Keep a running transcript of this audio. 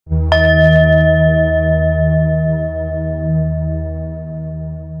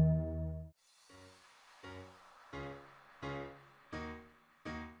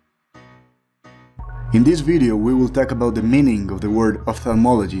In this video we will talk about the meaning of the word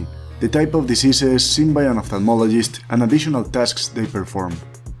ophthalmology, the type of diseases seen by an ophthalmologist and additional tasks they perform.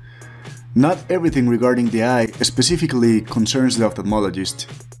 Not everything regarding the eye specifically concerns the ophthalmologist.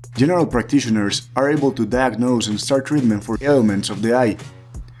 General practitioners are able to diagnose and start treatment for ailments of the eye.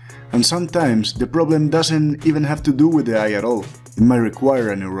 And sometimes the problem doesn't even have to do with the eye at all. It might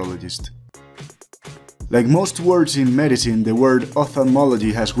require a neurologist. Like most words in medicine, the word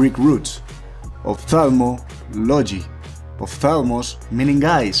ophthalmology has Greek roots. Ophthalmology. Ophthalmos meaning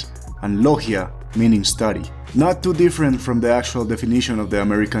eyes, and logia meaning study. Not too different from the actual definition of the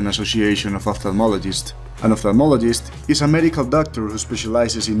American Association of Ophthalmologists. An ophthalmologist is a medical doctor who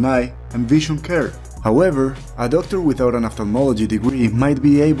specializes in eye and vision care. However, a doctor without an ophthalmology degree might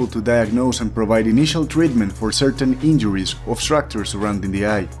be able to diagnose and provide initial treatment for certain injuries or structures surrounding the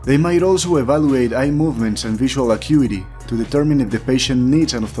eye. They might also evaluate eye movements and visual acuity to determine if the patient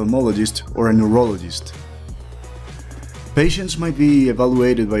needs an ophthalmologist or a neurologist. Patients might be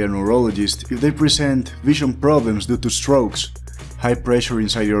evaluated by a neurologist if they present vision problems due to strokes, high pressure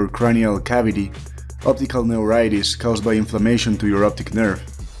inside your cranial cavity, optical neuritis caused by inflammation to your optic nerve.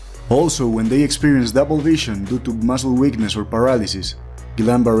 Also, when they experience double vision due to muscle weakness or paralysis,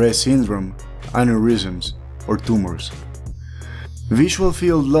 Guillain-Barré syndrome, aneurysms, or tumors. Visual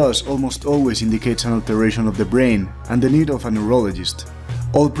field loss almost always indicates an alteration of the brain and the need of a neurologist.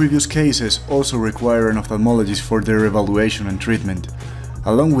 All previous cases also require an ophthalmologist for their evaluation and treatment.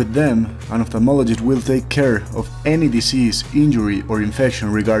 Along with them, an ophthalmologist will take care of any disease, injury, or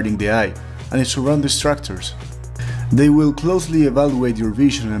infection regarding the eye and its surrounding structures. They will closely evaluate your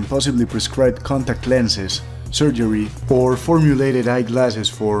vision and possibly prescribe contact lenses, surgery, or formulated eyeglasses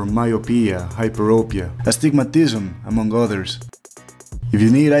for myopia, hyperopia, astigmatism, among others. If you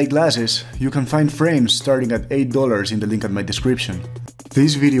need eyeglasses, you can find frames starting at $8 in the link at my description.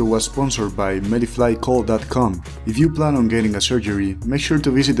 This video was sponsored by mediflycall.com. If you plan on getting a surgery, make sure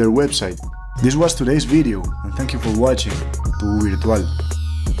to visit their website. This was today's video, and thank you for watching. Tu Virtual.